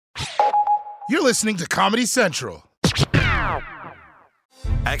You're listening to Comedy Central.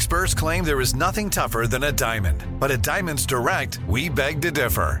 Experts claim there is nothing tougher than a diamond. But at Diamonds Direct, we beg to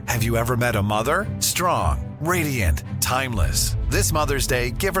differ. Have you ever met a mother? Strong, radiant, timeless. This Mother's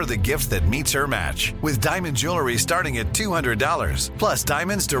Day, give her the gift that meets her match. With diamond jewelry starting at $200. Plus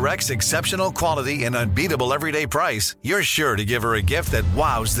Diamonds Direct's exceptional quality and unbeatable everyday price, you're sure to give her a gift that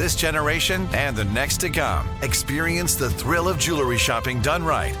wows this generation and the next to come. Experience the thrill of jewelry shopping done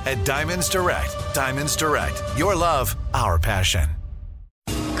right at Diamonds Direct. Diamonds Direct. Your love, our passion.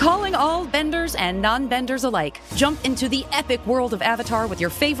 Calling all benders and non-benders alike. Jump into the epic world of Avatar with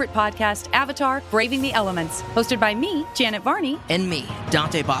your favorite podcast, Avatar: Braving the Elements. Hosted by me, Janet Varney. And me,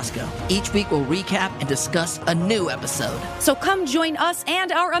 Dante Bosco. Each week we'll recap and discuss a new episode. So come join us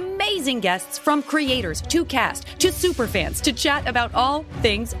and our amazing guests, from creators to cast to superfans, to chat about all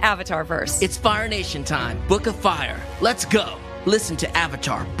things Avatarverse. It's Fire Nation time. Book of Fire. Let's go. Listen to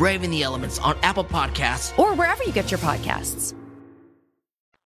Avatar: Braving the Elements on Apple Podcasts or wherever you get your podcasts.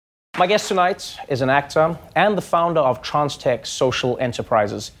 My guest tonight is an actor and the founder of TransTech Social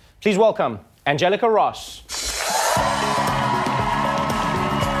Enterprises. Please welcome Angelica Ross.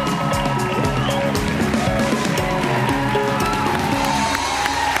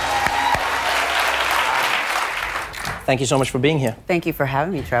 Thank you so much for being here. Thank you for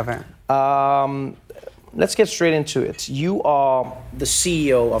having me, Trevor. Let's get straight into it. You are the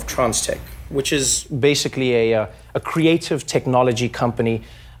CEO of TransTech, which is basically a creative technology company.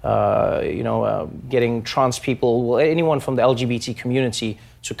 Getting trans people, well, anyone from the LGBT community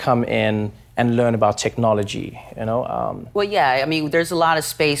to come in and learn about technology, Well, yeah, I mean, there's a lot of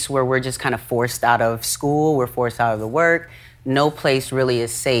space where we're just kind of forced out of school, we're forced out of the work. No place really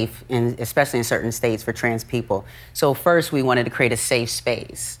is safe, especially in certain states, for trans people. So first, we wanted to create a safe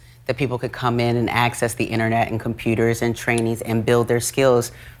space that people could come in and access the internet and computers and trainings and build their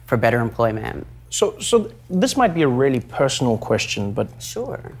skills for better employment. So this might be a really personal question, but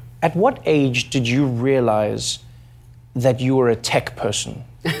sure. At what age did you realize that you were a tech person?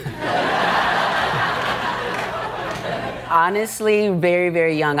 Honestly, very,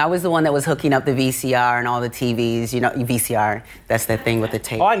 very young. I was the one that was hooking up the VCR and all the TVs. VCR, that's the thing with the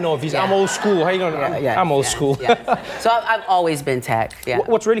tape. Oh, I know VCR. Yeah. I'm old school. How you going? I'm old school. So I've always been tech,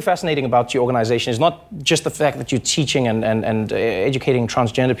 What's really fascinating about your organization is not just the fact that you're teaching and educating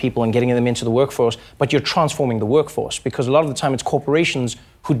transgender people and getting them into the workforce, but you're transforming the workforce, because a lot of the time it's corporations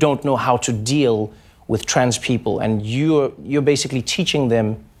who don't know how to deal with trans people, and you're basically teaching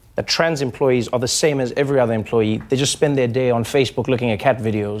them that trans employees are the same as every other employee. They just spend their day on Facebook looking at cat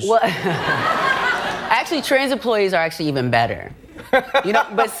videos. Well, actually, trans employees are actually even better.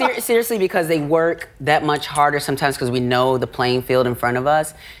 But seriously, because they work that much harder sometimes, because we know the playing field in front of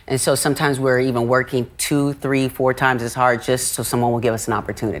us. And so sometimes we're even working 2, 3, 4 times as hard just so someone will give us an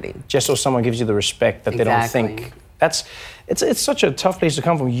opportunity. Just so someone gives you the respect that they don't think. It's such a tough place to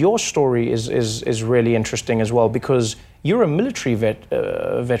come from. Your story is really interesting as well, because you're a military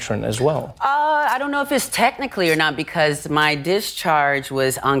veteran as well. I don't know if it's technically or not, because my discharge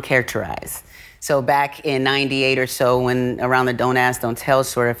was uncharacterized. So back in '98 or so, when around the don't ask, don't tell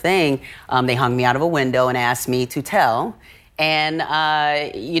sort of thing, they hung me out of a window and asked me to tell. And,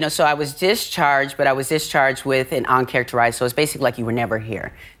 so I was discharged, but I was discharged with an uncharacterized. So it's basically like you were never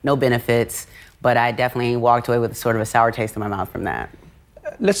here. No benefits, but I definitely walked away with sort of a sour taste in my mouth from that.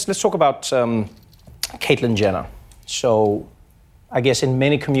 Let's talk about Caitlyn Jenner. So I guess in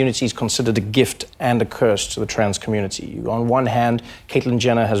many communities considered a gift and a curse to the trans community. On one hand, Caitlyn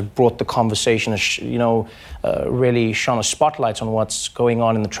Jenner has brought the conversation, really shone a spotlight on what's going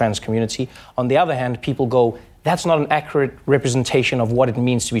on in the trans community. On the other hand, people go, that's not an accurate representation of what it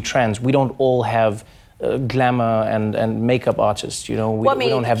means to be trans. We don't all have glamour and makeup artists, we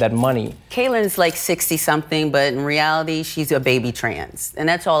don't have that money. Caitlyn's like 60-something, but in reality, she's a baby trans. And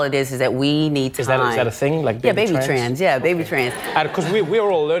that's all it is that we need time. Is that a thing? Like baby trans? Baby trans. Because we're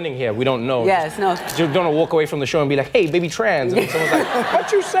all learning here. We don't know. Yes, no. You don't want to walk away from the show and be like, hey, baby trans. And someone's like,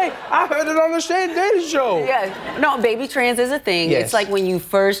 what'd you say? I heard it on the Shane Daily show. Yeah. No, baby trans is a thing. Yes. It's like when you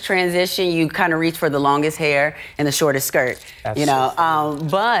first transition, you kind of reach for the longest hair and the shortest skirt. That's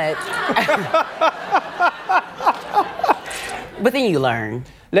but then you learn.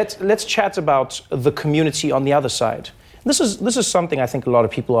 Let's chat about the community on the other side. This is something I think a lot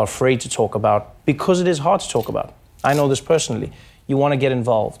of people are afraid to talk about because it is hard to talk about. I know this personally. You want to get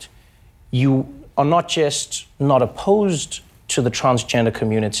involved. You are not just not opposed to the transgender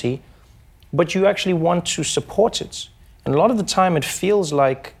community, but you actually want to support it. And a lot of the time it feels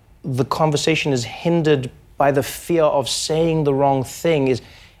like the conversation is hindered by the fear of saying the wrong thing.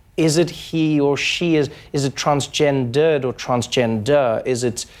 Is it he or she? Is it transgendered or transgender? Is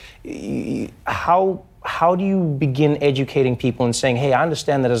it how do you begin educating people and saying, hey, I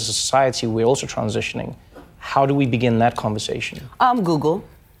understand that as a society we're also transitioning. How do we begin that conversation? Google.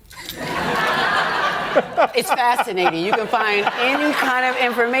 It's fascinating. You can find any kind of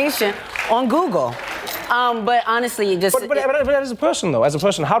information on Google. But honestly, But as a person, though,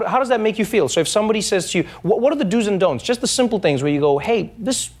 how does that make you feel? So if somebody says to you, what are the do's and don'ts? Just the simple things where you go, hey,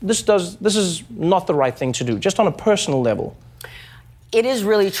 this is not the right thing to do, just on a personal level. It is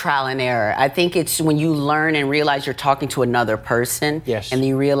really trial and error. I think it's when you learn and realize you're talking to another person, yes, and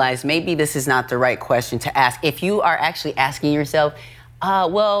you realize maybe this is not the right question to ask. If you are actually asking yourself,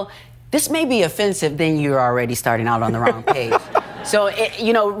 this may be offensive, then you're already starting out on the wrong page. So,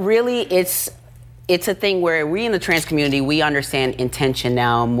 really, it's a thing where we in the trans community, we understand intention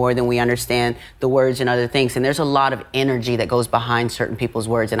now more than we understand the words and other things. And there's a lot of energy that goes behind certain people's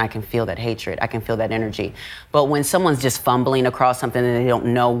words, and I can feel that hatred. I can feel that energy. But when someone's just fumbling across something and they don't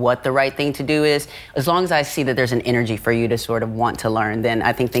know what the right thing to do is, as long as I see that there's an energy for you to sort of want to learn, then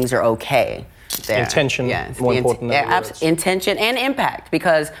I think things are okay. There. Intention, more important than words. Intention and impact,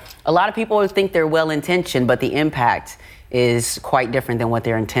 because a lot of people think they're well-intentioned, but the impact is quite different than what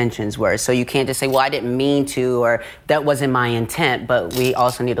their intentions were. So you can't just say, well, I didn't mean to, or that wasn't my intent, but we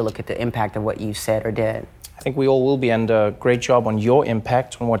also need to look at the impact of what you said or did. I think we all will be, and great job on your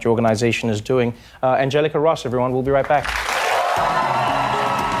impact, on what your organization is doing. Angelica Ross, everyone, we'll be right back.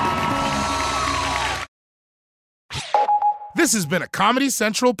 This has been a Comedy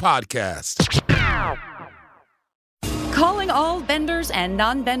Central podcast. Calling all benders and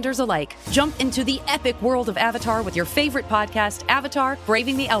non-benders alike. Jump into the epic world of Avatar with your favorite podcast, Avatar,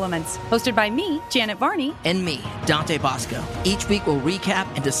 Braving the Elements. Hosted by me, Janet Varney. And me, Dante Bosco. Each week we'll recap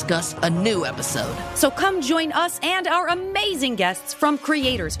and discuss a new episode. So come join us and our amazing guests, from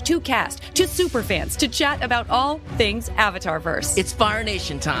creators to cast to superfans, to chat about all things Avatarverse. It's Fire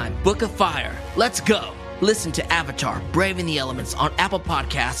Nation time. Book a fire. Let's go. Listen to Avatar, Braving the Elements on Apple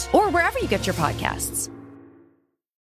Podcasts. Or wherever you get your podcasts.